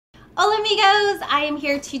Hola amigos, I am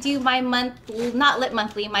here to do my my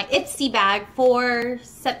Ipsy bag for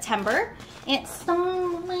September. It's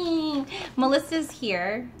Melissa's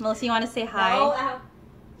here. Melissa, you want to say hi? No,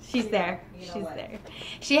 she's there. She's there.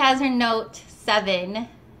 She has her Note 7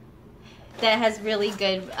 that has really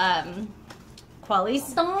good quality.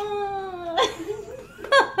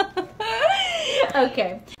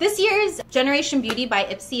 Okay. This year's Generation Beauty by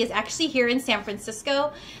Ipsy is actually here in San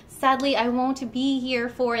Francisco. Sadly, I won't be here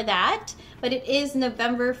for that, but it is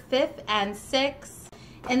November 5th and 6th.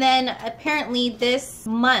 And then apparently this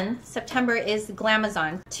month, September, is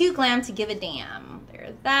Glamazon. Too glam to give a damn.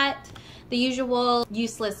 There's that. The usual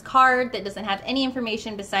useless card that doesn't have any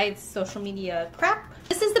information besides social media crap.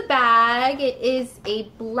 This is the bag. It is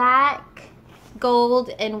a black,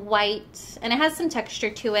 gold, and white, and it has some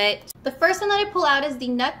texture to it. The first one that I pull out is the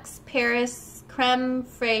Nux Paris Creme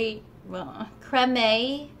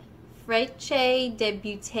Fraiche de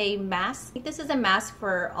Beauté mask. This is a mask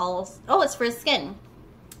for all, it's for skin.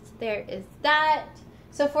 So there is that.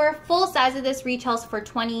 So for a full size of this retails for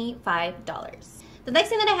 $25. The next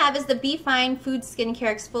thing that I have is the Be Fine Food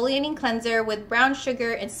Skincare Exfoliating Cleanser with brown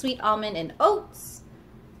sugar and sweet almond and oats.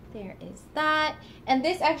 There is that. And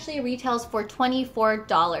this actually retails for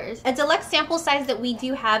 $24. A deluxe sample size that we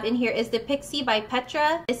do have in here is the Pixie by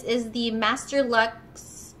Petra. This is the Master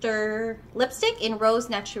Luster lipstick in Rose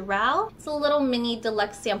Natural. It's a little mini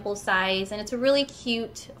deluxe sample size and it's a really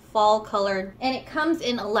cute fall color. And it comes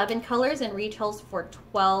in 11 colors and retails for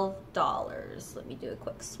 $12. Let me do a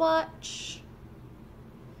quick swatch.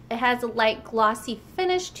 It has a light glossy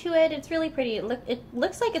finish to it. It's really pretty. It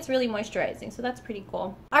looks like it's really moisturizing, so that's pretty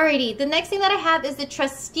cool. Alrighty, the next thing that I have is the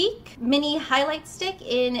Trustique Mini Highlight Stick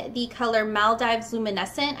in the color Maldives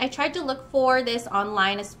Luminescent. I tried to look for this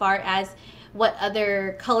online as far as what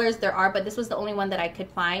other colors there are, but this was the only one that I could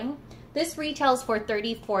find. This retails for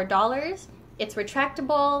 $34. It's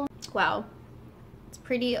retractable. Wow, it's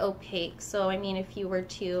pretty opaque. So I mean, if you were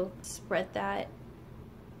to spread that,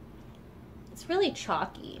 it's really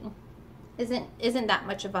chalky. Isn't that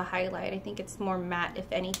much of a highlight. I think it's more matte,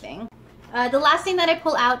 if anything. The last thing that I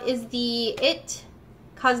pull out is the IT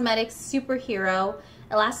Cosmetics Superhero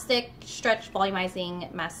Elastic Stretch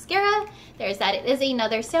Volumizing Mascara. There's that. It is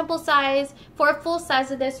another sample size. For a full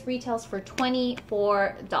size of this, retails for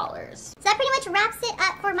 $24. So that pretty much wraps it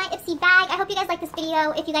up for my Ipsy bag. I hope you guys liked this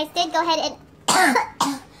video. If you guys did, go ahead and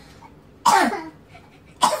I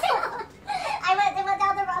went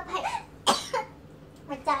down the wrong pipe.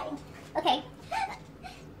 We're dying. Okay.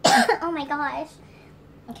 Oh my gosh.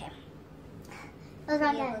 Okay. That was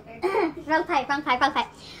wrong guy. wrong pipe.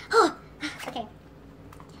 Oh, okay.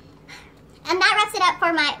 And that wraps it up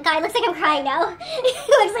for my... God, it looks like I'm crying now. It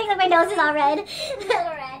looks like my nose is all red.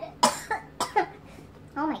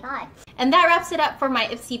 Oh my god. And that wraps it up for my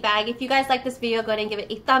Ipsy bag. If you guys like this video, go ahead and give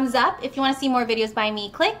it a thumbs up. If you want to see more videos by me,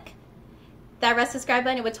 click that red subscribe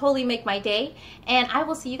button. It would totally make my day. And I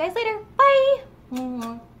will see you guys later.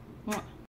 Bye!